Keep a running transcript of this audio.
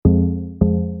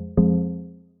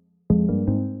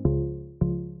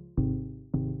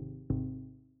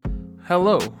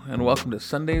Hello, and welcome to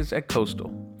Sundays at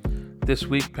Coastal. This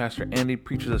week, Pastor Andy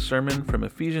preaches a sermon from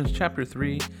Ephesians chapter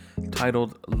 3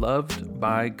 titled, Loved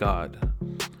by God.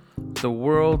 The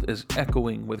world is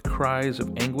echoing with cries of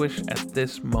anguish at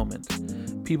this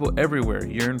moment. People everywhere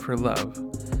yearn for love.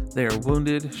 They are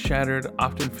wounded, shattered,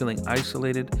 often feeling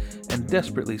isolated, and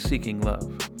desperately seeking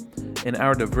love. In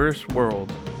our diverse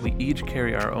world, we each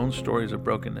carry our own stories of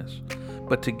brokenness,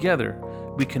 but together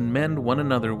we can mend one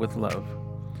another with love.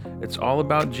 It's all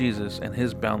about Jesus and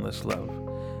His boundless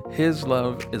love. His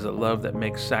love is a love that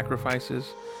makes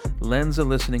sacrifices, lends a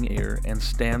listening ear, and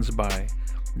stands by,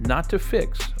 not to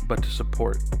fix, but to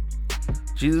support.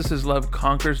 Jesus' love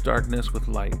conquers darkness with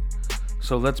light.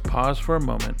 So let's pause for a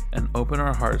moment and open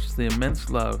our hearts to the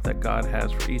immense love that God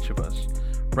has for each of us,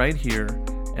 right here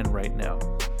and right now.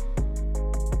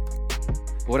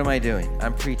 What am I doing?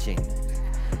 I'm preaching.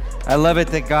 I love it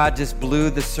that God just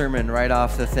blew the sermon right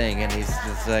off the thing, and He's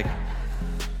just like,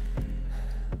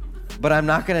 but I'm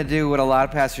not going to do what a lot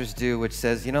of pastors do, which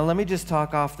says, let me just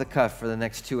talk off the cuff for the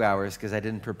next 2 hours because I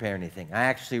didn't prepare anything. I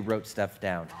actually wrote stuff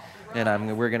down,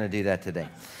 and we're going to do that today.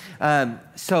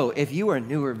 So if you are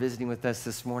new or visiting with us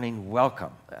this morning,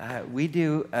 welcome.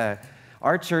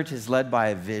 Our church is led by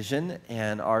a vision,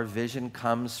 and our vision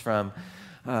comes from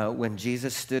when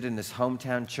Jesus stood in his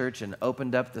hometown church and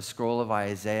opened up the scroll of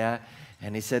Isaiah,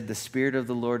 and he said, the Spirit of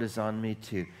the Lord is on me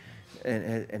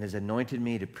and has anointed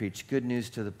me to preach good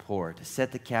news to the poor, to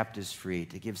set the captives free,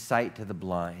 to give sight to the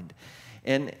blind.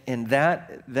 And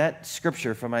that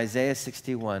scripture from Isaiah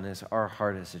 61 is our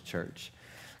heart as a church.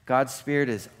 God's Spirit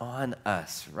is on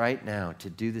us right now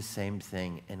to do the same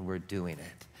thing, and we're doing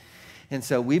it. And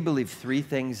so we believe three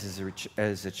things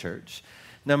as a church.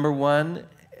 Number one,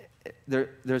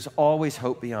 there's always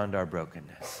hope beyond our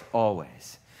brokenness,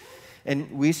 always.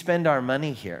 And we spend our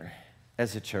money here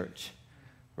as a church,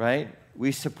 right?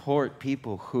 We support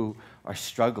people who are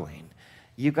struggling.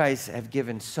 You guys have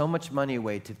given so much money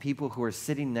away to people who are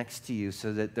sitting next to you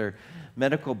so that their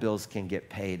medical bills can get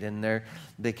paid and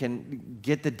they can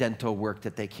get the dental work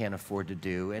that they can't afford to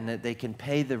do, and that they can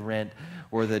pay the rent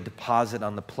or the deposit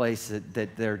on the place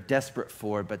that they're desperate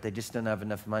for, but they just don't have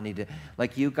enough money to.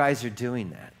 Like, you guys are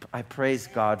doing that. I praise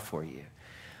God for you.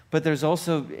 But there's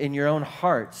also, in your own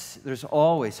hearts, there's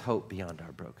always hope beyond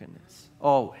our brokenness.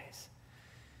 Always.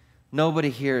 Nobody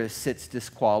here sits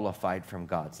disqualified from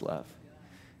God's love.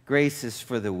 Grace is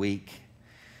for the weak,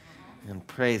 and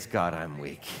praise God I'm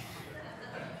weak.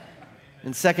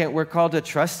 And second, we're called to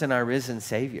trust in our risen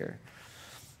Savior.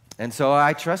 And so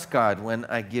I trust God when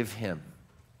I give Him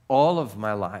all of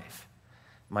my life,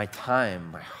 my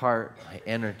time, my heart, my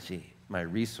energy, my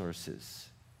resources,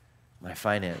 my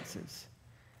finances,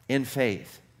 in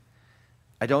faith.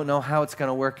 I don't know how it's going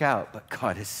to work out, but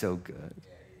God is so good.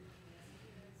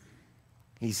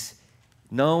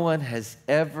 No one has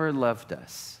ever loved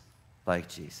us like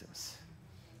Jesus.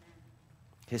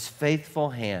 His faithful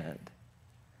hand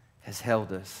has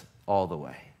held us all the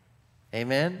way.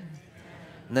 Amen?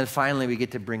 And then finally, we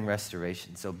get to bring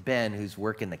restoration. So Ben, who's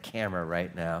working the camera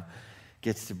right now,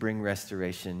 gets to bring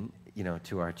restoration,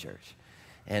 to our church.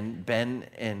 And Ben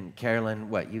and Carolyn,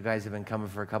 you guys have been coming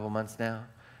for a couple months now,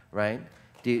 right?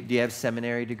 Do you have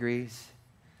seminary degrees?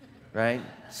 Right?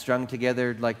 Strung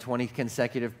together like 20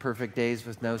 consecutive perfect days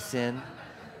with no sin?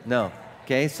 No.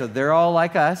 Okay, so they're all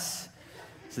like us.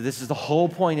 So this is the whole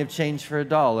point of Change for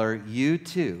 $1. You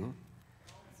too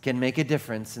can make a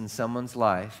difference in someone's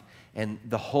life. And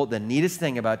the neatest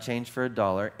thing about Change for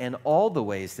 $1 and all the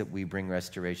ways that we bring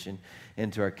restoration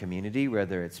into our community,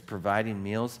 whether it's providing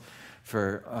meals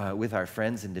with our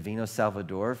friends in Divino,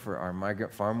 Salvador, for our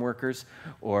migrant farm workers,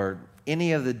 or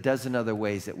any of the dozen other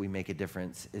ways that we make a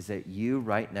difference, is that you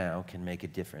right now can make a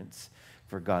difference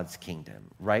for God's kingdom,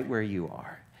 right where you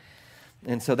are.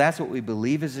 And so that's what we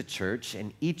believe as a church,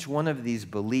 and each one of these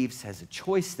beliefs has a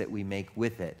choice that we make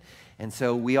with it. And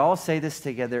so we all say this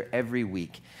together every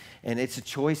week, and it's a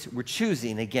choice we're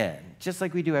choosing again, just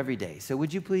like we do every day. So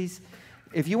would you please,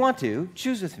 if you want to,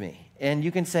 choose with me. And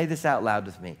you can say this out loud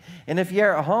with me. And if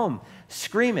you're at home,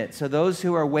 scream it so those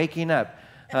who are waking up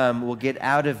will get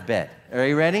out of bed. Are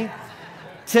you ready?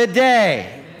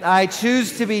 Today, I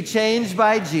choose to be changed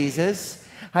by Jesus.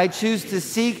 I choose to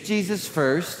seek Jesus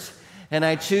first. And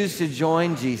I choose to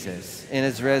join Jesus in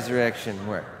His resurrection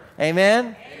work.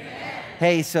 Amen? Amen.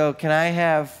 Hey, so can I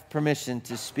have permission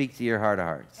to speak to your heart of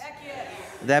hearts? Heck yes.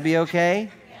 Would that be okay?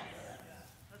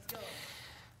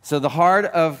 So the heart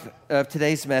of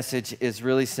today's message is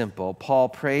really simple. Paul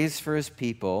prays for his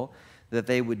people that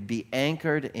they would be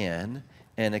anchored in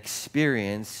and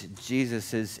experience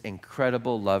Jesus'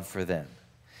 incredible love for them.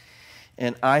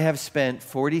 And I have spent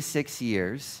 46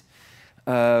 years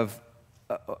of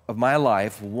my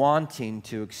life wanting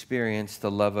to experience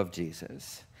the love of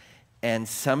Jesus. And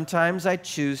sometimes I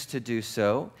choose to do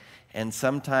so, and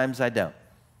sometimes I don't.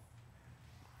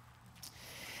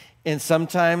 And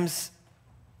sometimes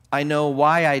I know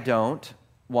why I don't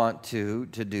want to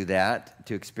do that,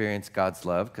 to experience God's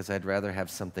love, because I'd rather have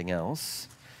something else.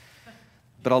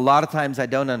 But a lot of times I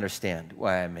don't understand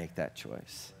why I make that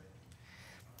choice.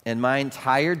 And my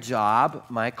entire job,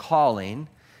 my calling,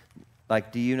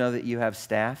 like, do you know that you have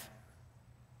staff?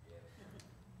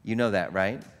 You know that,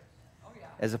 right?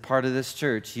 As a part of this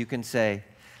church, you can say,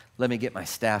 let me get my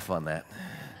staff on that,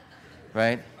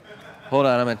 right? Hold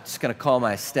on, I'm just going to call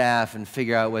my staff and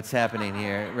figure out what's happening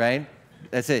here, right?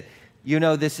 That's it. You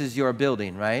know this is your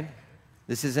building, right?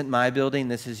 This isn't my building,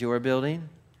 this is your building.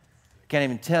 I can't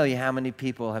even tell you how many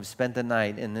people have spent the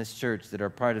night in this church that are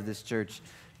part of this church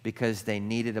because they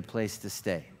needed a place to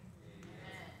stay.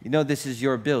 You know this is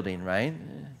your building, right?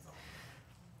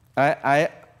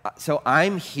 So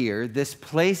I'm here, this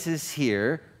place is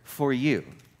here for you,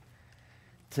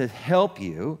 to help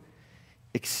you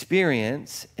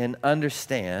experience and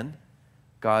understand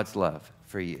God's love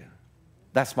for you.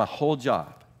 That's my whole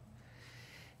job.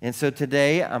 And so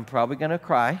today I'm probably going to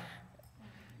cry,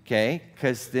 okay?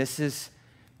 Because this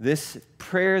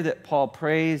prayer that Paul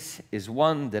prays is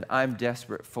one that I'm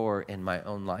desperate for in my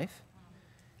own life,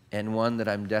 and one that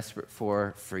I'm desperate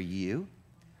for you,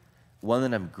 one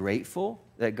that I'm grateful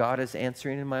that God is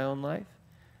answering in my own life,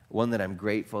 one that I'm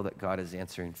grateful that God is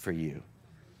answering for you.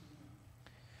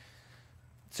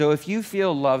 So if you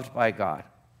feel loved by God,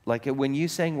 like when you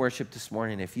sang worship this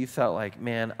morning, if you felt like,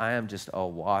 man, I am just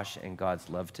awash in God's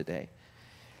love today,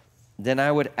 then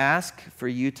I would ask for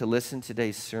you to listen to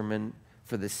today's sermon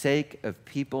for the sake of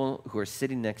people who are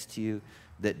sitting next to you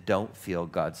that don't feel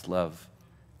God's love,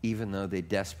 even though they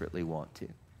desperately want to.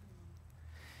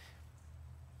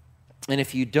 And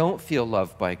if you don't feel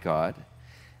loved by God,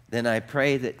 then I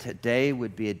pray that today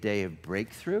would be a day of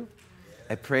breakthrough.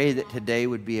 I pray that today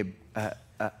would be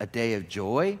a day of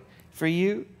joy for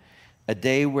you, a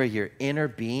day where your inner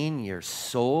being, your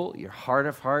soul, your heart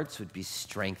of hearts would be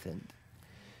strengthened,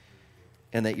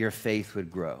 and that your faith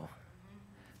would grow.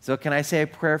 So can I say a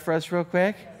prayer for us real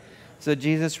quick? So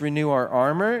Jesus, renew our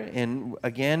armor, and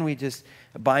again, we just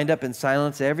bind up and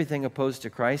silence everything opposed to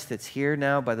Christ that's here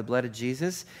now by the blood of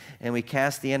Jesus, and we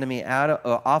cast the enemy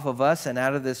off of us and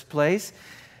out of this place.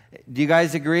 Do you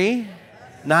guys agree?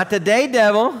 Not today,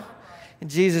 devil.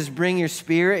 Jesus, bring your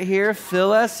spirit here,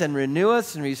 fill us and renew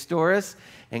us and restore us.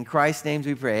 In Christ's name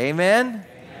we pray. Amen?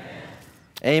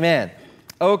 Amen.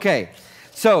 Okay.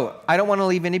 So I don't want to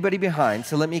leave anybody behind,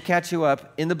 so let me catch you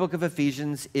up in the book of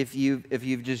Ephesians if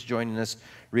you've just joined us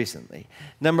recently.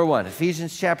 Number one,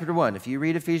 Ephesians chapter 1. If you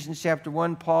read Ephesians chapter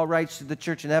 1, Paul writes to the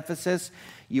church in Ephesus,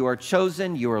 you are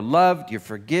chosen, you are loved, you're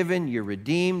forgiven, you're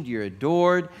redeemed, you're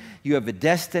adored. You have a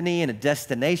destiny and a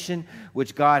destination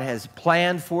which God has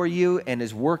planned for you and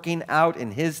is working out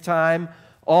in His time,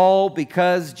 all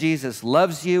because Jesus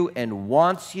loves you and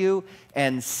wants you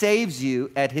and saves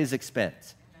you at His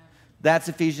expense. That's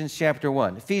Ephesians chapter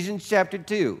 1. Ephesians chapter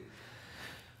 2.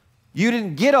 You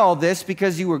didn't get all this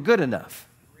because you were good enough.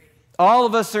 All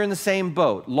of us are in the same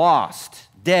boat, lost,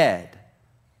 dead.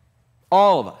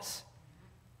 All of us.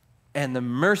 And the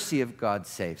mercy of God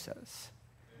saves us.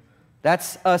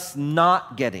 That's us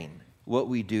not getting what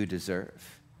we do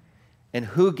deserve. And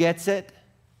who gets it?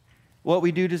 What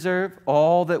we do deserve?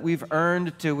 All that we've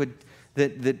earned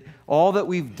all that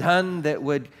we've done that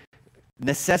would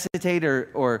necessitate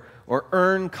or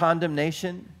earn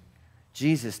condemnation.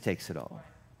 Jesus takes it all.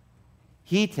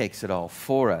 He takes it all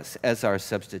for us as our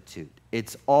substitute.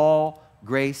 It's all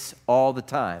grace all the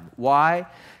time. Why?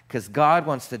 Because God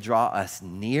wants to draw us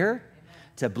near,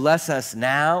 to bless us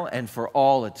now and for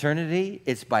all eternity.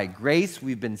 It's by grace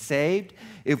we've been saved.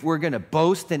 If we're going to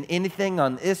boast in anything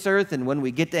on this earth and when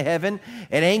we get to heaven,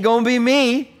 it ain't going to be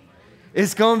me.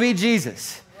 It's going to be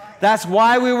Jesus. That's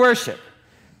why we worship.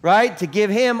 Right? To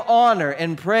give Him honor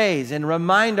and praise and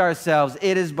remind ourselves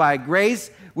it is by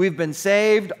grace we've been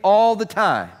saved all the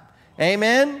time.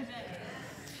 Amen? Amen.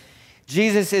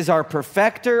 Jesus is our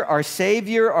perfecter, our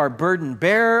Savior, our burden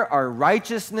bearer, our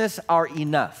righteousness, our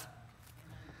enough.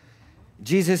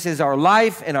 Jesus is our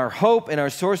life and our hope and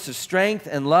our source of strength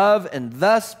and love, and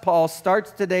thus Paul starts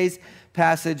today's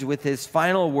passage with his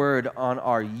final word on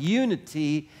our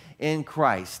unity in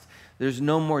Christ. There's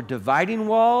no more dividing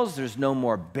walls. There's no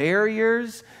more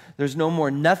barriers. There's no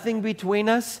more nothing between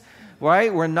us,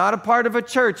 right? We're not a part of a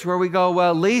church where we go,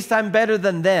 well, at least I'm better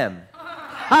than them.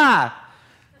 Ha!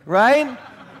 Right?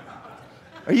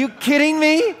 Are you kidding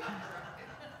me?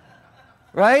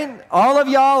 right? All of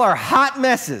y'all are hot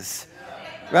messes,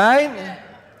 right?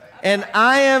 And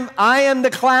I am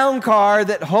the clown car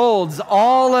that holds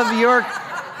all of your,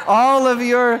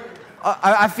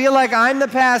 I feel like I'm the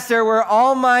pastor where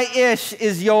all my ish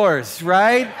is yours,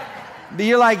 right? But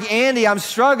you're like, Andy, I'm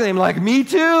struggling. I'm like, me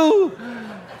too.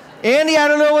 Andy, I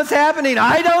don't know what's happening.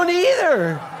 I don't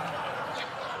either.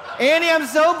 Andy, I'm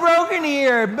so broken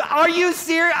here. Are you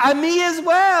serious? Me as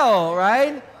well,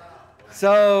 right?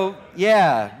 So,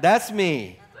 yeah, that's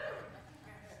me.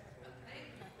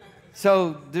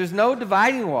 So there's no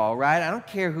dividing wall, right? I don't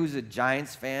care who's a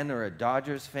Giants fan or a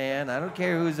Dodgers fan. I don't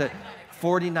care who's a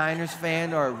 49ers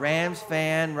fan or a Rams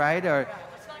fan, right? Or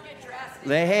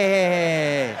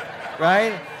hey,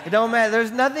 right? It don't matter.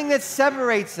 There's nothing that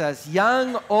separates us.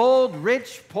 Young, old,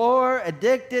 rich, poor,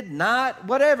 addicted, not,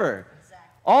 whatever.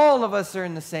 All of us are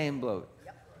in the same boat.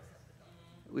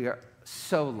 We are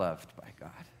so loved by God.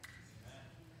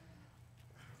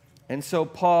 And so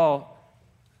Paul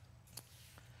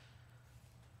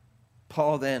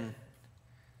then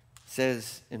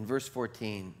says in verse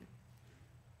 14,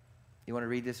 you want to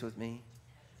read this with me?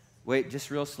 Wait, just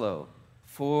real slow.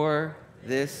 For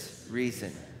this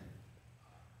reason.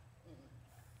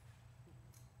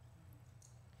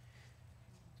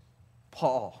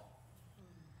 Paul,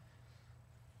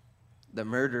 the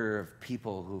murderer of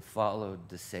people who followed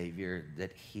the Savior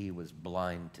that he was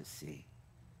blind to see.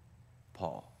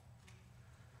 Paul.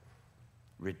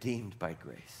 Redeemed by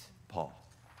grace. Paul.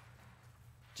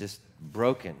 Just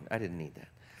broken. I didn't need that.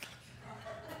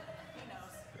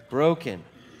 Broken.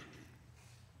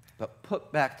 But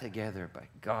put back together by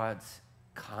God's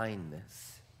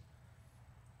kindness.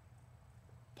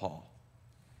 Paul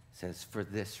says, for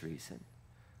this reason,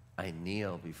 I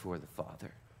kneel before the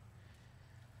Father,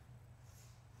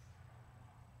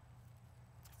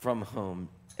 from whom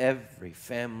every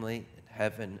family in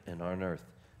heaven and on earth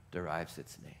derives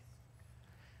its name.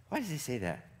 Why does he say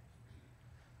that?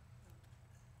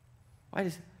 Why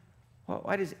does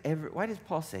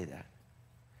Paul say that?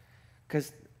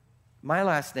 Because my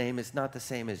last name is not the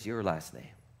same as your last name,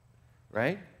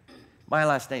 right? My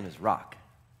last name is Rock,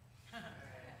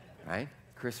 right?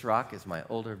 Chris Rock is my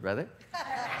older brother.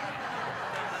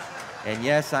 And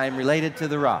yes, I'm related to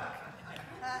The Rock.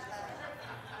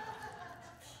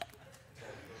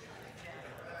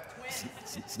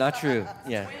 It's not true.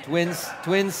 Yeah,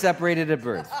 twins separated at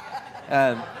birth.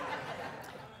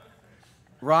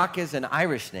 Rock is an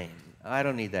Irish name. I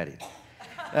don't need that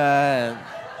either.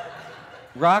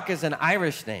 Rock is an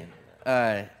Irish name.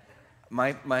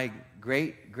 My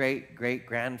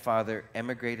great-great-great-grandfather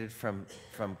emigrated from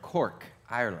Cork,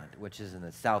 Ireland, which is in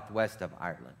the southwest of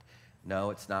Ireland.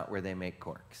 No, it's not where they make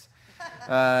corks.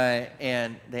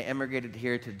 And they emigrated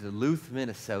here to Duluth,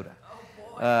 Minnesota.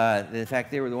 In fact,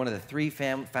 they were one of the three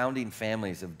founding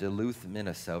families of Duluth,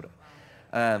 Minnesota.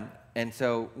 And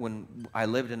so when I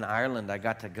lived in Ireland, I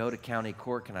got to go to County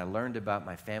Cork, and I learned about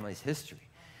my family's history.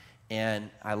 And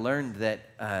I learned that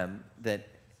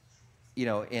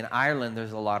in Ireland,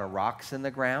 there's a lot of rocks in the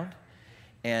ground.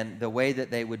 And the way that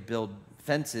they would build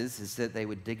fences is that they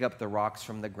would dig up the rocks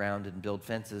from the ground and build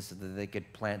fences so that they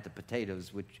could plant the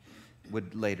potatoes, which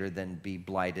would later then be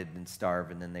blighted and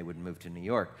starve, and then they would move to New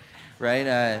York,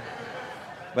 right?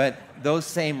 But those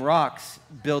same rocks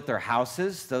built their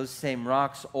houses. Those same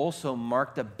rocks also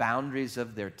marked the boundaries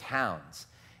of their towns.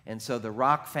 And so the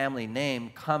Rock family name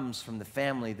comes from the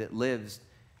family that lives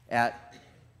at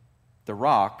the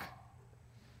rock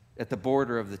at the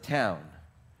border of the town.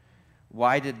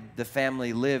 Why did the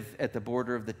family live at the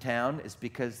border of the town? It's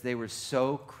because they were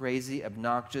so crazy,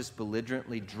 obnoxious,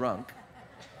 belligerently drunk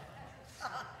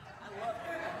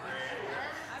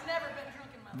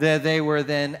that they were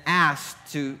then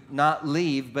asked to not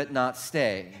leave but not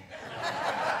stay.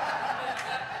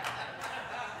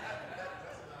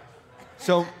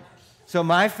 So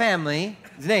my family's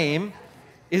name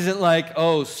isn't like,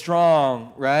 oh,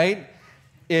 strong, right?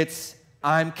 It's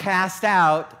I'm cast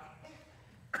out,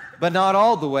 but not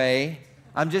all the way.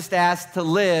 I'm just asked to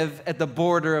live at the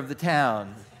border of the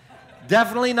town.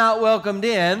 Definitely not welcomed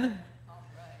in.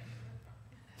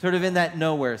 Sort of in that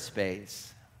nowhere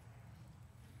space.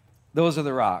 Those are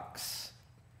the rocks.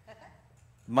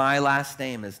 My last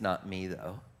name is not me,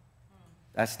 though.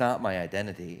 That's not my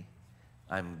identity.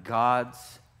 I'm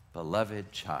God's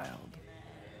beloved child.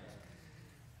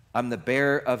 I'm the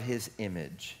bearer of his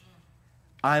image.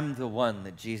 I'm the one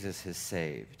that Jesus has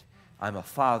saved. I'm a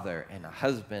father and a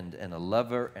husband and a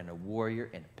lover and a warrior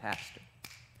and a pastor.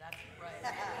 That's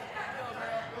right.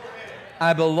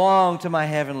 I belong to my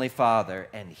heavenly Father,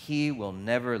 and he will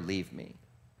never leave me.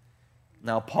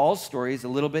 Now, Paul's story is a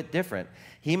little bit different.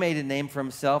 He made a name for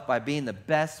himself by being the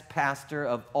best pastor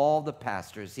of all the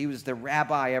pastors. He was the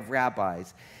rabbi of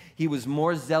rabbis. He was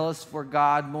more zealous for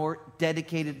God, more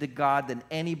dedicated to God than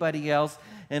anybody else.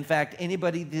 In fact,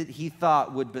 anybody that he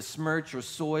thought would besmirch or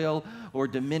soil or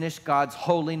diminish God's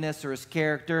holiness or his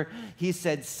character, he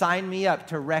said, sign me up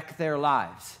to wreck their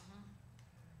lives.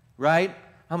 Right?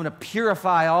 I'm going to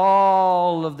purify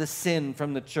all of the sin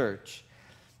from the church.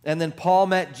 And then Paul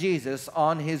met Jesus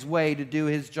on his way to do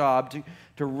his job,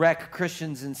 to wreck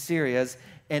Christians in Syria,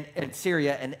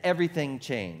 and everything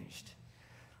changed.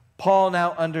 Paul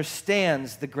now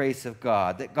understands the grace of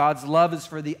God, that God's love is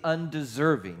for the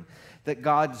undeserving, that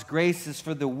God's grace is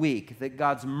for the weak, that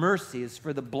God's mercy is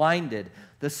for the blinded,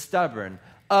 the stubborn,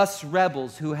 us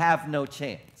rebels who have no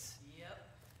chance. Yep.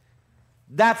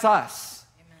 That's us.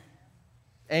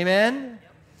 Amen? Amen?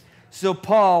 Yep. So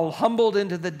Paul, humbled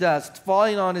into the dust,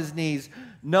 falling on his knees,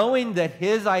 knowing that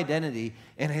his identity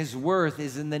and his worth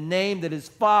is in the name that his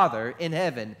Father in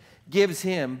heaven gives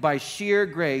him by sheer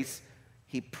grace,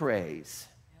 he prays.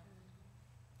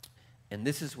 And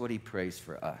this is what he prays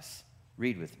for us.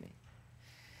 Read with me.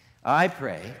 I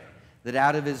pray that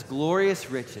out of his glorious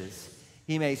riches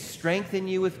he may strengthen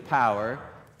you with power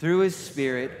through his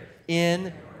Spirit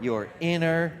in your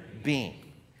inner being.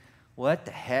 What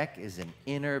the heck is an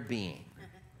inner being?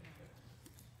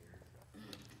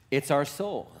 It's our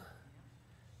soul.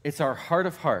 It's our heart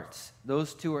of hearts.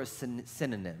 Those two are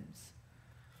synonyms.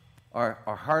 Our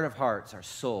heart of hearts, our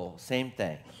soul, same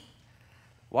thing.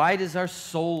 Why does our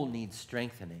soul need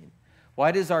strengthening?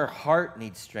 Why does our heart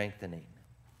need strengthening?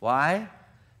 Why?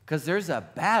 Because there's a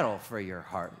battle for your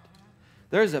heart.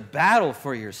 There's a battle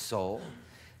for your soul.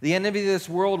 The enemy of this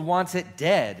world wants it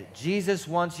dead. Jesus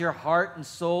wants your heart and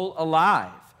soul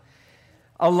alive.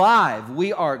 Alive.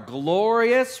 We are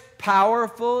glorious,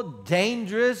 powerful,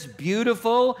 dangerous,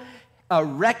 beautiful, a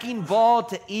wrecking ball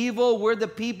to evil. We're the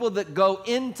people that go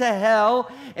into hell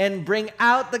and bring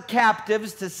out the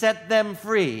captives to set them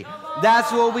free.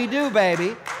 That's what we do,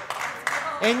 baby.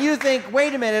 And you think,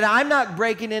 wait a minute, I'm not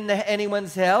breaking into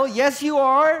anyone's hell. Yes, you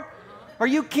are. Are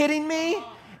you kidding me?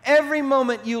 Every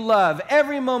moment you love,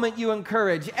 every moment you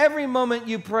encourage, every moment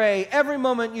you pray, every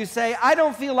moment you say, I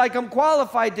don't feel like I'm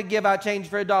qualified to give out change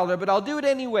for $1, but I'll do it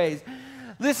anyways.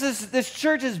 This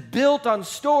church is built on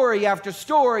story after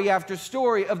story after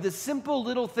story of the simple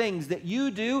little things that you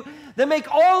do that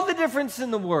make all the difference in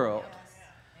the world.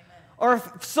 Our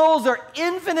souls are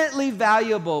infinitely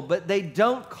valuable, but they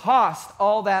don't cost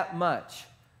all that much.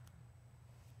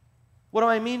 What do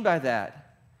I mean by that?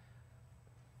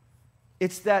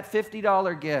 It's that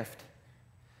 $50 gift.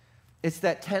 It's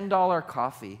that $10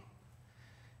 coffee.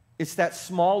 It's that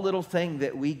small little thing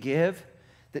that we give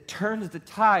that turns the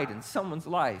tide in someone's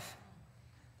life.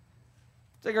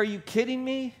 It's like, are you kidding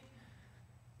me?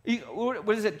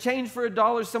 What is it? Change for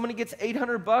 $1, somebody gets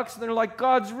 $800 and they're like,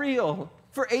 God's real.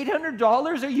 For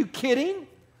 $800? Are you kidding?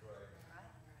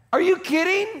 Are you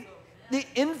kidding? The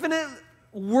infinite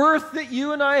worth that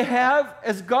you and I have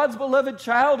as God's beloved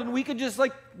child, and we could just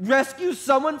like rescue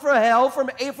someone from hell for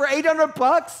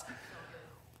 $800?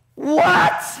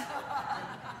 What?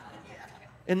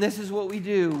 And this is what we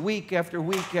do week after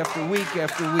week after week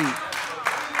after week.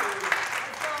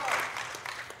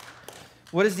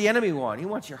 What does the enemy want? He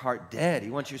wants your heart dead. He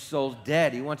wants your soul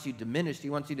dead. He wants you diminished. He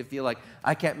wants you to feel like,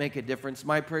 I can't make a difference.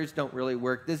 My prayers don't really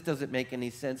work. This doesn't make any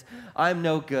sense. I'm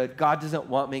no good. God doesn't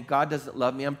want me. God doesn't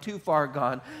love me. I'm too far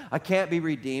gone. I can't be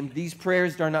redeemed. These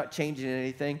prayers are not changing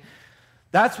anything.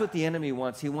 That's what the enemy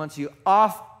wants. He wants you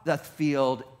off the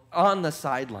field, on the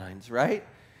sidelines, right?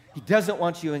 He doesn't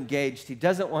want you engaged. He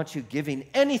doesn't want you giving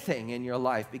anything in your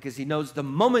life because he knows the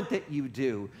moment that you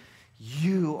do,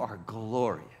 you are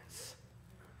glorious.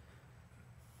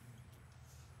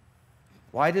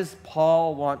 Why does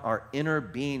Paul want our inner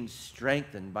being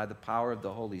strengthened by the power of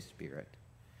the Holy Spirit?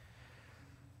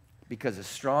 Because a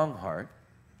strong heart,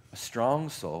 a strong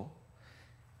soul,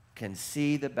 can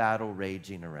see the battle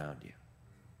raging around you.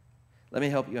 Let me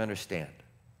help you understand.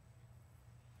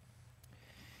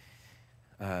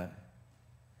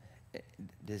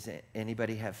 Does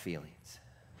anybody have feelings?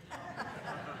 I've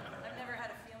never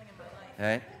had a feeling in my life. All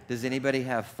right. Does anybody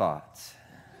have thoughts?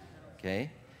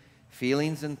 Okay.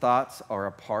 Feelings and thoughts are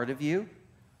a part of you,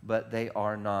 but they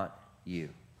are not you.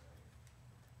 Does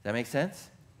that make sense?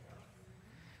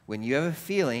 When you have a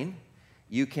feeling,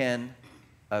 you can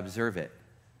observe it.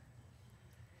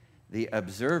 The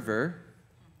observer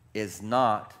is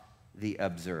not the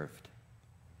observed.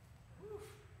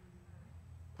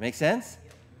 Make sense?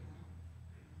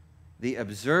 The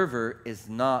observer is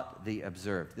not the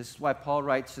observed. This is why Paul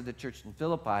writes to the church in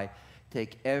Philippi,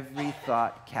 take every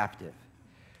thought captive,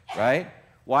 right?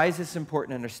 Why is this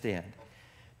important to understand?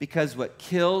 Because what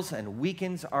kills and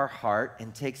weakens our heart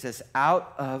and takes us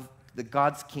out of the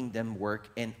God's kingdom work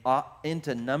and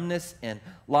into numbness and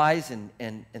lies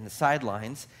and the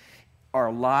sidelines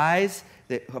are lies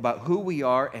about who we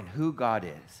are and who God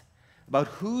is, about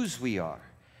whose we are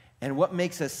and what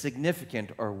makes us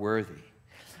significant or worthy.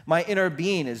 My inner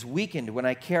being is weakened when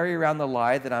I carry around the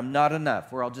lie that I'm not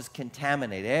enough, or I'll just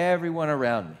contaminate everyone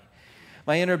around me.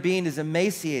 My inner being is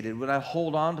emaciated when I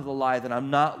hold on to the lie that I'm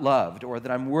not loved, or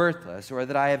that I'm worthless, or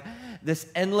that I have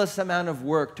this endless amount of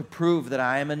work to prove that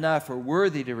I am enough or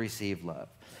worthy to receive love.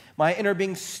 My inner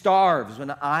being starves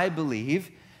when I believe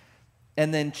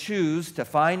and then choose to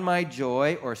find my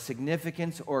joy or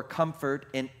significance or comfort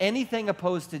in anything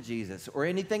opposed to Jesus or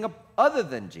anything other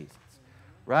than Jesus,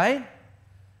 right?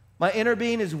 My inner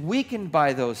being is weakened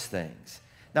by those things.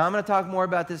 Now, I'm going to talk more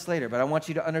about this later, but I want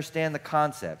you to understand the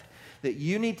concept that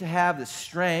you need to have the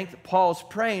strength. Paul's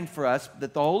praying for us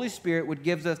that the Holy Spirit would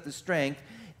give us the strength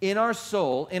in our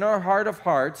soul, in our heart of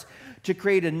hearts, to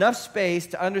create enough space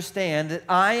to understand that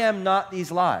I am not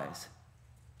these lies.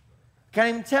 Can't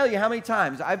even tell you how many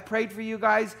times I've prayed for you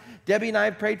guys. Debbie and I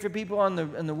have prayed for people on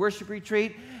the worship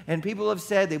retreat, and people have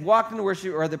said, they've walked in the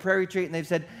worship or the prayer retreat, and they've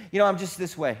said, I'm just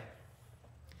this way.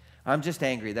 I'm just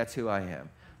angry. That's who I am.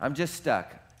 I'm just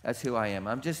stuck. That's who I am.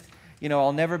 I'm just,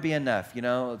 I'll never be enough.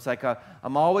 It's like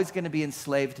I'm always going to be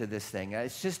enslaved to this thing.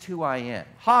 It's just who I am.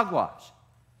 Hogwash.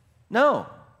 No.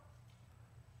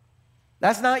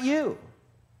 That's not you.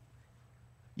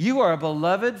 You are a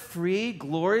beloved, free,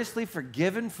 gloriously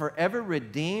forgiven, forever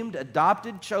redeemed,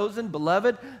 adopted, chosen,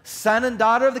 beloved son and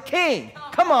daughter of the King.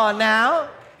 Come on now.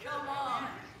 Come on.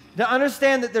 To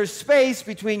understand that there's space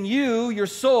between you, your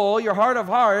soul, your heart of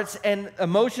hearts, and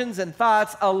emotions and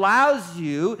thoughts allows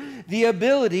you the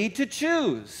ability to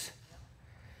choose.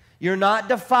 You're not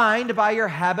defined by your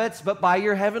habits, but by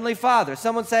your Heavenly Father.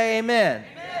 Someone say amen.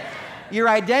 Amen. Your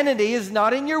identity is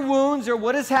not in your wounds or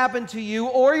what has happened to you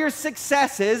or your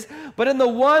successes, but in the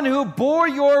one who bore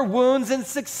your wounds and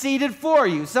succeeded for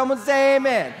you. Someone say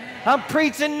amen. I'm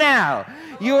preaching now.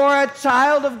 You are a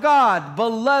child of God,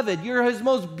 beloved. You're His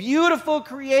most beautiful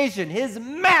creation, His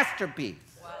masterpiece.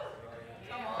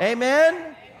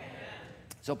 Amen?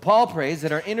 So Paul prays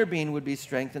that our inner being would be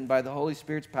strengthened by the Holy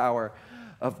Spirit's power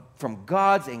from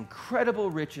God's incredible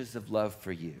riches of love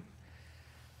for you.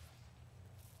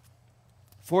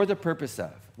 For the purpose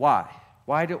of. Why?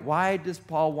 Why does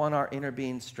Paul want our inner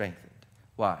being strengthened?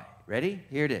 Why? Ready?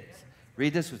 Here it is.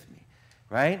 Read this with me.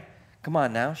 Right? Come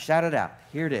on now. Shout it out.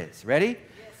 Here it is. Ready? Yes.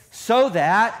 So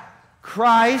that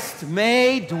Christ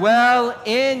may dwell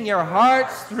in your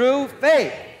hearts through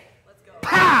faith. Let's go.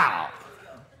 Pow!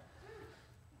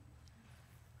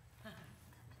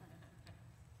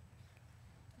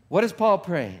 What is Paul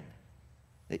praying?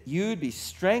 That you'd be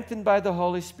strengthened by the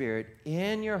Holy Spirit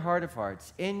in your heart of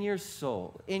hearts, in your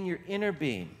soul, in your inner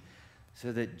being,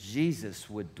 so that Jesus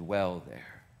would dwell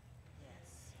there.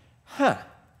 Yes.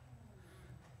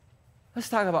 Let's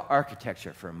talk about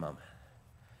architecture for a moment.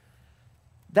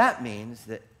 That means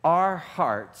that our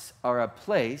hearts are a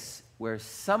place where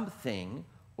something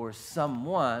or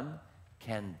someone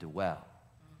can dwell.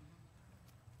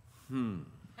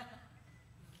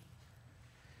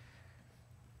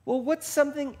 Well, what's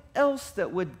something else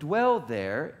that would dwell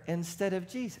there instead of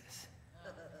Jesus?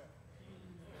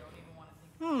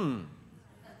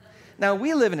 Now,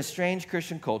 we live in a strange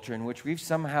Christian culture in which we've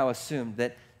somehow assumed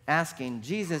that asking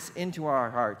Jesus into our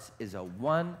hearts is a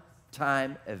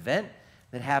one-time event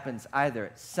that happens either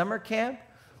at summer camp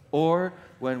or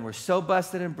when we're so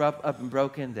busted and up and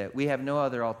broken that we have no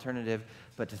other alternative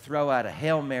but to throw out a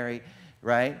Hail Mary,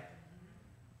 right?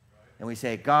 And we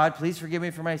say, God, please forgive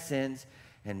me for my sins.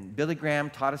 And Billy Graham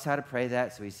taught us how to pray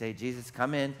that. So we say, Jesus,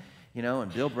 come in,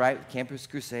 and Bill Bright with Campus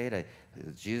Crusade.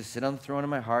 Jesus, sit on the throne of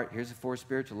my heart. Here's the 4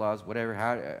 spiritual laws,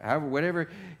 whatever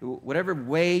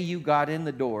way you got in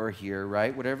the door here,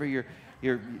 right? Whatever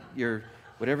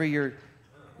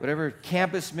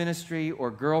campus ministry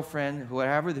or girlfriend,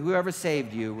 whoever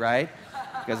saved you, right?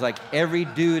 Because like every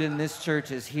dude in this church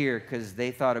is here because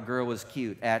they thought a girl was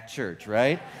cute at church,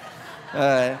 right?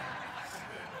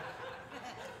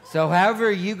 So however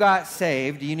you got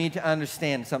saved, you need to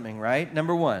understand something, right?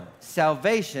 Number 1,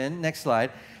 salvation, next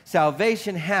slide.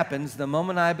 Salvation happens the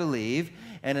moment I believe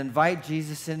and invite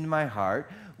Jesus into my heart.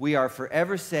 We are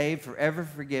forever saved, forever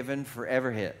forgiven,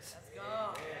 forever His. Let's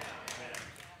go.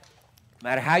 No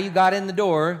matter how you got in the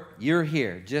door, you're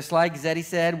here. Just like Zeddy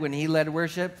said when he led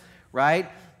worship, right?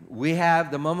 We have,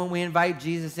 the moment we invite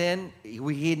Jesus in,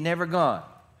 he had never gone.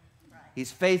 He's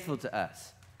faithful to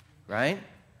us, right?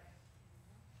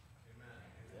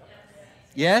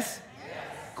 Yes?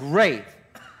 Great.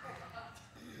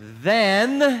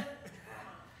 Then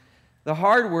the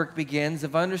hard work begins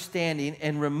of understanding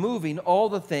and removing all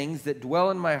the things that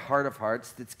dwell in my heart of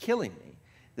hearts that's killing me,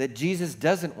 that Jesus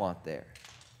doesn't want there.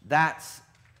 That's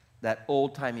that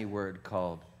old-timey word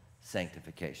called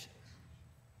sanctification.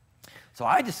 So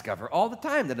I discover all the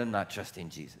time that I'm not trusting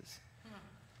Jesus.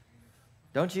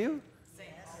 Don't you?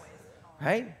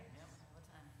 Right?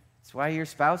 That's why your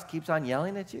spouse keeps on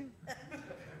yelling at you.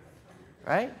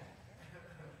 Right?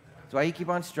 That's why you keep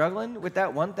on struggling with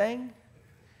that one thing.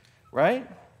 Right?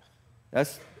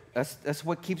 That's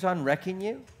what keeps on wrecking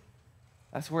you.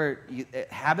 That's where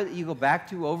a habit that you go back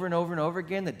to over and over and over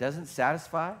again that doesn't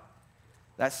satisfy.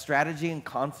 That strategy and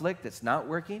conflict that's not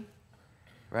working.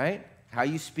 Right? How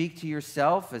you speak to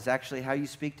yourself is actually how you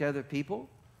speak to other people.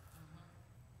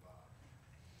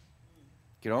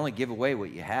 You can only give away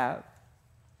what you have.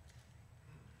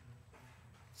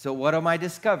 So what am I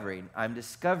discovering? I'm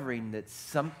discovering that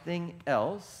something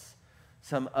else,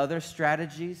 some other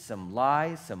strategy, some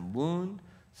lie, some wound,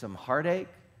 some heartache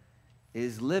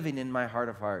is living in my heart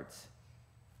of hearts.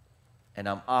 And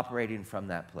I'm operating from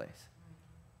that place.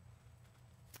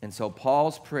 And so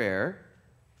Paul's prayer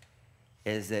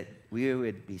is that we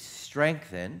would be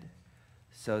strengthened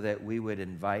so that we would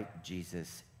invite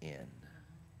Jesus in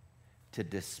to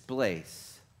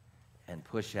displace and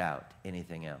push out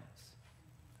anything else.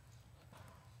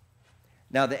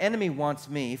 Now, the enemy wants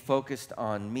me focused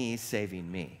on me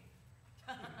saving me.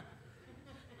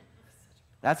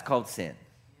 That's called sin.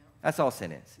 That's all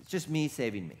sin is. It's just me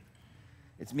saving me.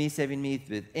 It's me saving me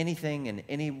with anything and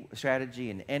any strategy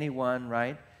and anyone,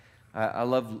 right? I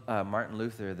love Martin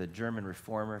Luther, the German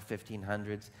reformer,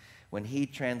 1500s. When he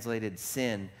translated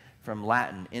sin from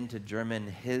Latin into German,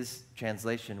 his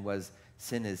translation was,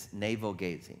 sin is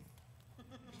navel-gazing.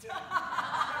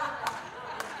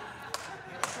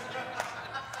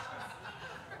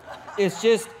 It's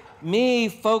just me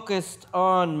focused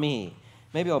on me.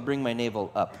 Maybe I'll bring my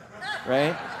navel up,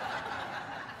 right?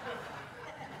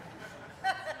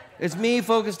 It's me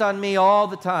focused on me all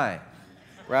the time,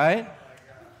 right?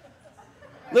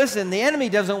 Listen, the enemy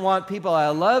doesn't want people I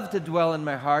love to dwell in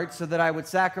my heart so that I would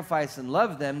sacrifice and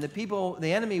love them.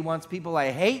 The enemy wants people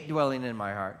I hate dwelling in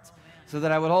my heart so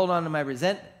that I would hold on to my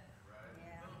resentment.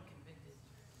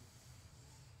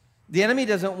 The enemy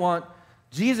doesn't want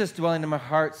Jesus dwelling in my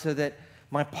heart so that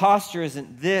my posture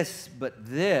isn't this, but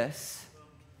this.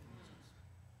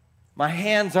 My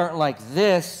hands aren't like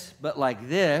this, but like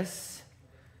this.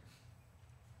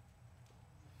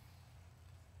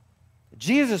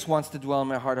 Jesus wants to dwell in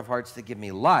my heart of hearts to give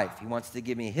me life. He wants to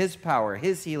give me His power,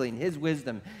 His healing, His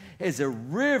wisdom as a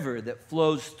river that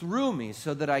flows through me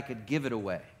so that I could give it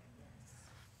away.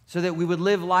 So that we would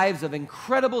live lives of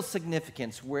incredible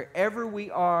significance wherever we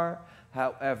are,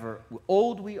 however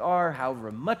old we are,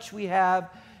 however much we have.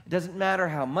 It doesn't matter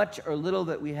how much or little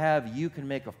that we have, you can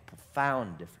make a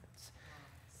profound difference.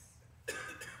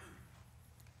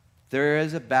 There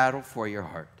is a battle for your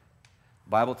heart. The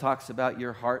Bible talks about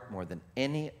your heart more than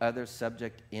any other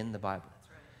subject in the Bible.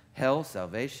 Right. Hell,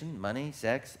 salvation, money,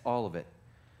 sex, all of it.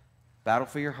 Battle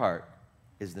for your heart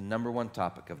is the number one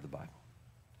topic of the Bible.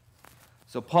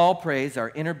 So Paul prays our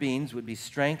inner beings would be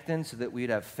strengthened so that we'd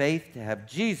have faith to have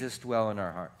Jesus dwell in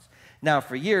our hearts. Now,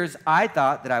 for years, I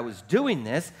thought that I was doing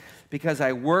this because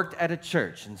I worked at a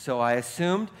church, and so I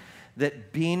assumed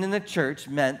that being in the church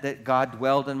meant that God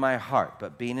dwelled in my heart.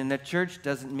 But being in the church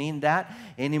doesn't mean that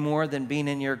any more than being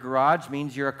in your garage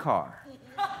means you're a car.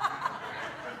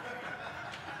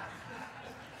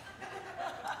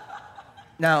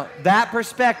 Now, that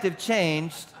perspective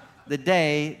changed the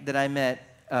day that I met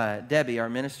Debbie, our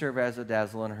minister of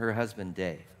Razzle-Dazzle, and her husband,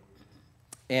 Dave.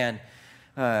 And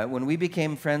when we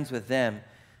became friends with them,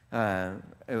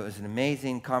 it was an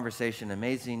amazing conversation,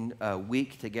 amazing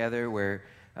week together where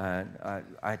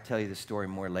I tell you the story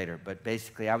more later. But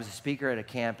basically, I was a speaker at a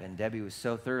camp, and Debbie was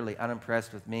so thoroughly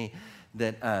unimpressed with me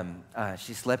that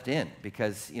she slept in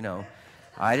because, you know,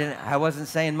 I wasn't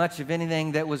saying much of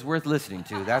anything that was worth listening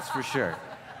to, that's for sure,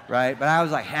 right? But I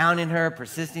was like hounding her,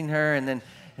 persisting her, and then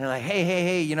like,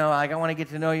 hey, you know, like, I want to get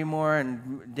to know you more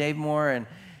and Dave more,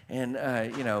 and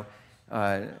you know,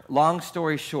 long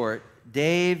story short,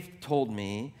 Dave told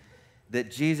me that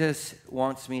Jesus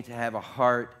wants me to have a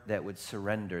heart that would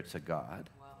surrender to God,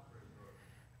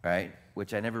 right?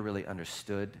 Which I never really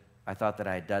understood. I thought that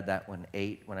I had done that when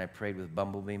I prayed with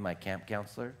Bumblebee, my camp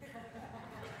counselor,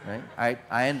 right?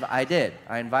 I did.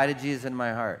 I invited Jesus in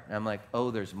my heart. And I'm like, oh,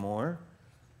 there's more?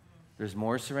 There's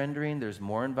more surrendering, there's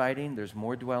more inviting, there's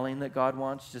more dwelling that God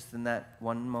wants just in that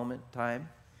one moment time.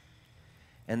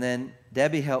 And then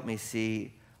Debbie helped me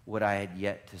see what I had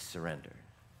yet to surrender.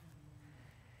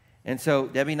 And so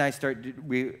Debbie and I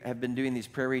we have been doing these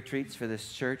prayer retreats for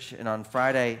this church, and on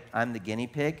Friday, I'm the guinea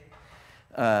pig,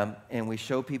 and we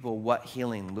show people what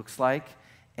healing looks like,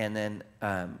 and then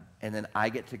I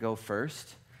get to go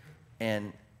first,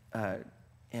 and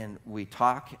we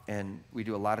talk, and we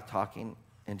do a lot of talking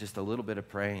and just a little bit of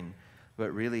praying,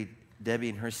 but really, Debbie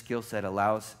and her skill set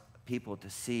allows people to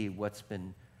see what's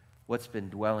been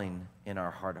dwelling in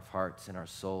our heart of hearts, in our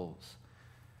souls,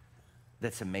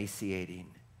 that's emaciating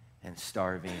and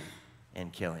starving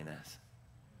and killing us,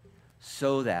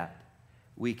 so that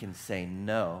we can say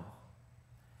no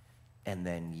and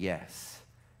then yes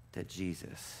to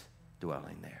Jesus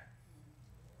dwelling there.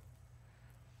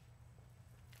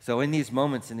 So in these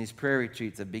moments, in these prayer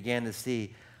retreats, I began to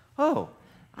see,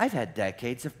 I've had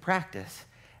decades of practice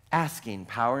asking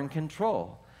power and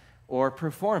control or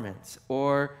performance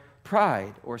or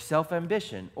pride or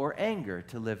self-ambition or anger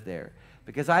to live there,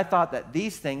 because I thought that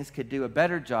these things could do a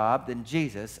better job than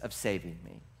Jesus of saving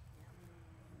me.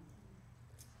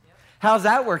 How's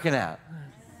that working out?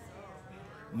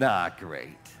 Not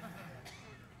great.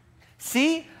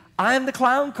 See, I'm the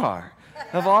clown car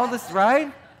of all this,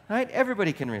 right? Right?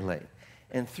 Everybody can relate.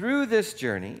 And through this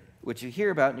journey, which you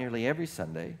hear about nearly every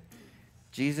Sunday,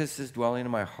 Jesus is dwelling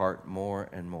in my heart more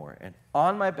and more. And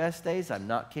on my best days, I'm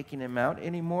not kicking him out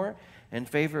anymore in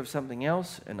favor of something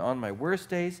else. And on my worst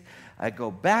days, I go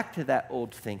back to that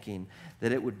old thinking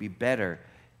that it would be better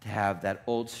to have that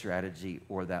old strategy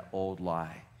or that old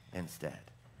lie instead.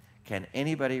 Can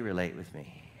anybody relate with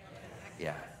me?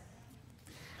 Yeah.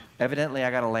 Evidently,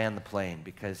 I got to land the plane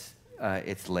because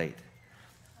it's late.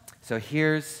 So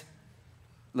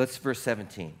let's verse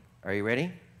 17. Are you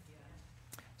ready?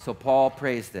 So Paul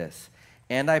prays this,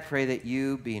 and I pray that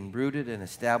you, being rooted and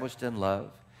established in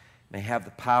love, may have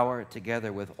the power,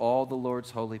 together with all the Lord's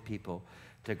holy people,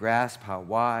 to grasp how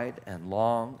wide and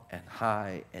long and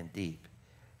high and deep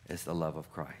is the love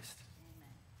of Christ.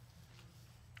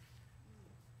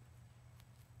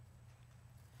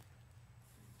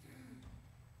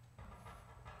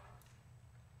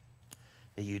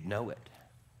 That you'd know it.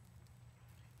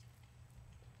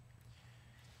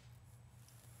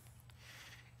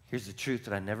 Here's the truth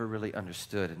that I never really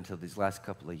understood until these last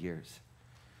couple of years.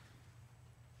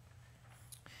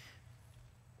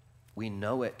 We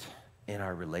know it in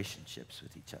our relationships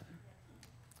with each other.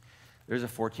 There's a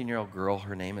 14-year-old girl.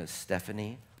 Her name is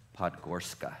Stephanie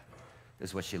Podgorska. This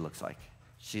is what she looks like.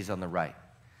 She's on the right.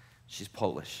 She's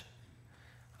Polish.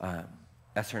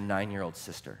 That's her 9-year-old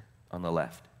sister on the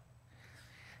left.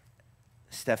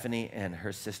 Stephanie and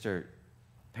her sister,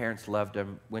 parents loved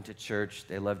them, went to church.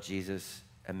 They loved Jesus.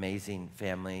 Amazing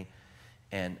family,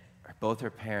 and both her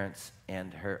parents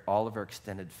and all of her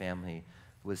extended family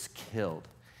was killed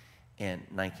in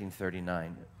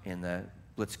 1939 in the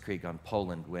Blitzkrieg on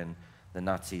Poland when the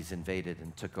Nazis invaded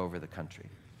and took over the country.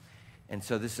 And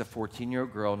so this is a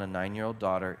 14-year-old girl and a 9-year-old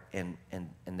daughter, and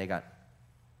they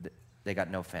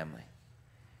got no family.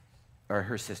 Or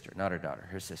her sister, not her daughter,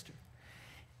 her sister.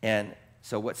 And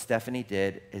so what Stephanie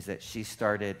did is that she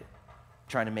started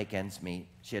trying to make ends meet.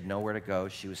 She had nowhere to go.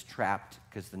 She was trapped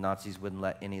because the Nazis wouldn't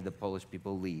let any of the Polish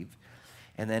people leave.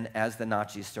 And then as the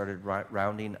Nazis started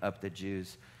rounding up the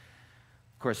Jews,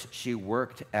 of course, she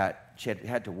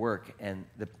had to work, and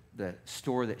the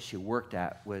store that she worked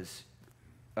at was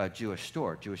a Jewish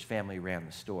store. Jewish family ran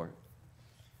the store.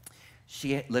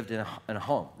 She lived in a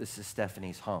home. This is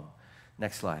Stephanie's home.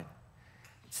 Next slide.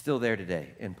 It's still there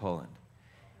today in Poland.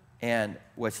 And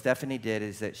what Stephanie did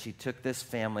is that she took this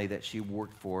family that she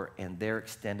worked for and their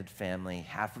extended family,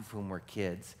 half of whom were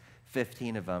kids,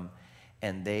 15 of them,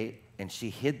 and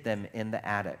she hid them in the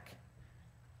attic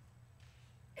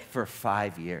for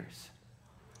 5 years.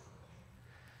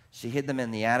 She hid them in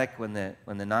the attic when the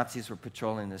Nazis were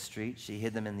patrolling the street. She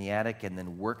hid them in the attic and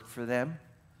then worked for them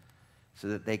so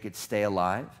that they could stay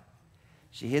alive.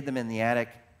 She hid them in the attic,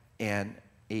 and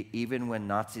even when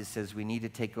Nazis says, we need to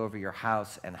take over your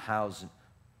house and house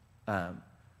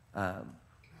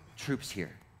troops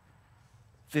here.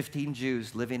 15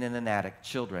 Jews living in an attic,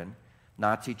 children,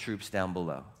 Nazi troops down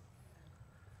below.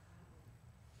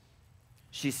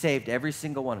 She saved every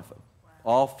single one of them.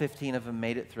 All 15 of them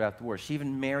made it throughout the war. She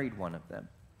even married one of them.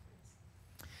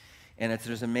 And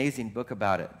there's an amazing book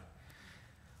about it.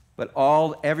 But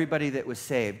everybody that was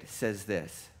saved says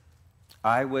this: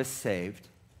 I was saved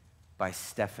by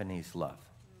Stephanie's love.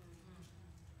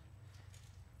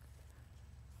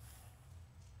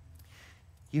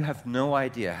 You have no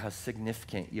idea how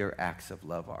significant your acts of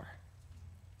love are.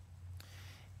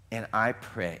 And I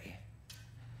pray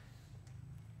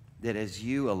that as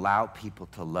you allow people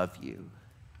to love you,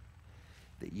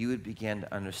 that you would begin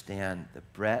to understand the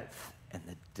breadth and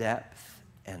the depth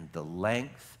and the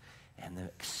length and the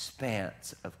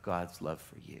expanse of God's love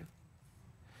for you.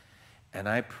 And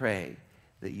I pray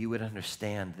that you would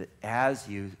understand that as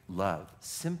you love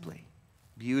simply,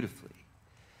 beautifully,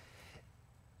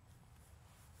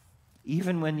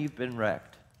 even when you've been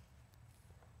wrecked,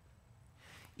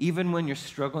 even when you're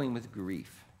struggling with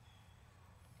grief,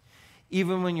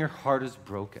 even when your heart is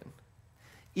broken,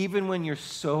 even when you're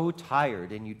so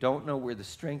tired and you don't know where the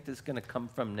strength is going to come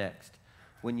from next,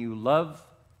 when you love,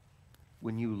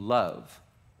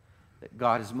 that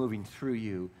God is moving through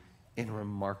you in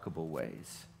remarkable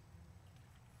ways.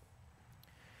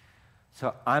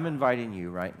 So I'm inviting you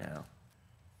right now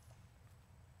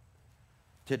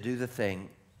to do the thing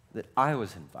that I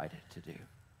was invited to do,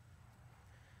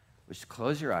 which is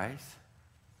close your eyes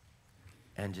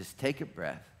and just take a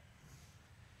breath.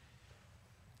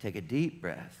 Take a deep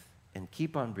breath and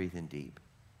keep on breathing deep.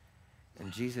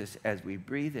 And Jesus, as we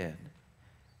breathe in,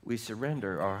 we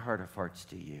surrender our heart of hearts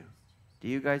to you. Do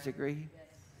you guys agree? Yes.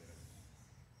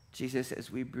 Jesus, as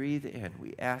we breathe in,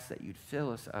 we ask that you'd fill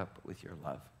us up with your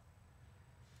love.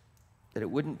 That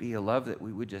it wouldn't be a love that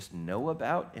we would just know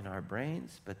about in our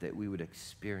brains, but that we would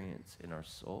experience in our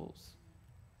souls.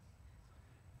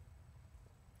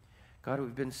 God,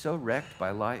 we've been so wrecked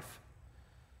by life.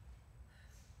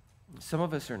 Some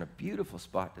of us are in a beautiful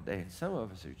spot today, and some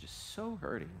of us are just so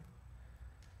hurting.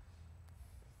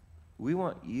 We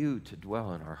want you to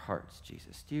dwell in our hearts,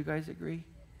 Jesus. Do you guys agree?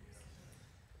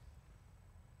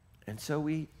 And so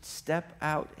we step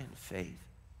out in faith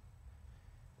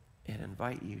and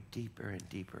invite you deeper and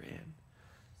deeper in.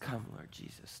 Come, Lord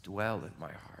Jesus, dwell in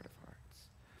my heart of hearts.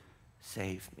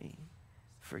 Save me,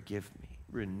 forgive me,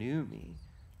 renew me,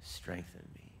 strengthen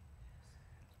me.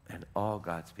 And all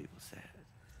God's people said,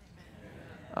 amen.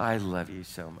 I love you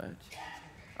so much.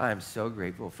 I am so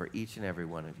grateful for each and every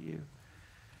one of you.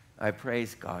 I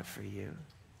praise God for you.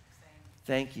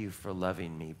 Thank you for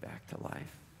loving me back to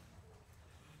life.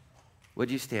 Would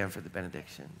you stand for the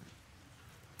benediction?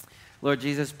 Lord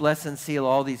Jesus, bless and seal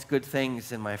all these good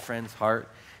things in my friend's heart.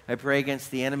 I pray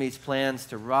against the enemy's plans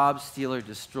to rob, steal, or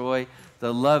destroy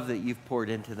the love that you've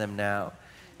poured into them now.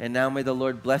 And now may the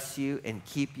Lord bless you and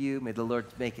keep you. May the Lord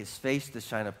make his face to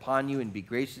shine upon you and be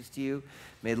gracious to you.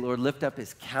 May the Lord lift up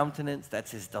his countenance, that's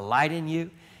his delight in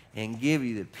you, and give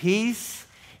you the peace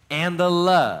and the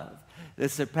love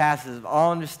that surpasses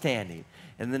all understanding.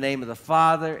 In the name of the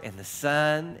Father, and the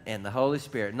Son, and the Holy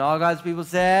Spirit. And all God's people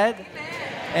said?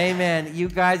 Amen. Amen. You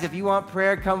guys, if you want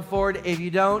prayer, come forward. If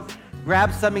you don't,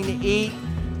 grab something to eat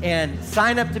and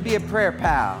sign up to be a prayer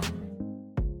pal.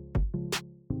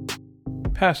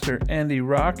 Pastor Andy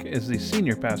Rock is the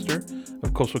senior pastor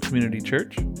of Coastal Community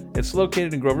Church. It's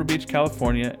located in Grover Beach,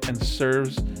 California, and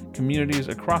serves communities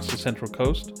across the Central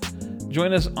Coast.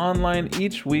 Join us online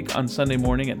each week on Sunday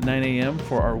morning at 9 a.m.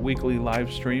 for our weekly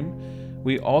live stream.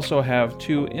 We also have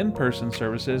 2 in-person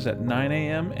services at 9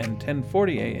 a.m. and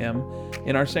 10:40 a.m.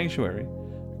 in our sanctuary.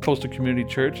 Coastal Community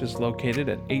Church is located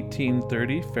at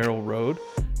 1830 Farrell Road,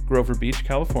 Grover Beach,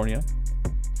 California.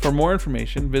 For more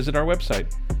information, visit our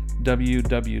website,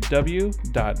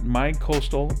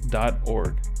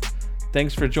 www.mycoastal.org.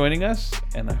 Thanks for joining us,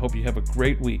 and I hope you have a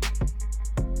great week.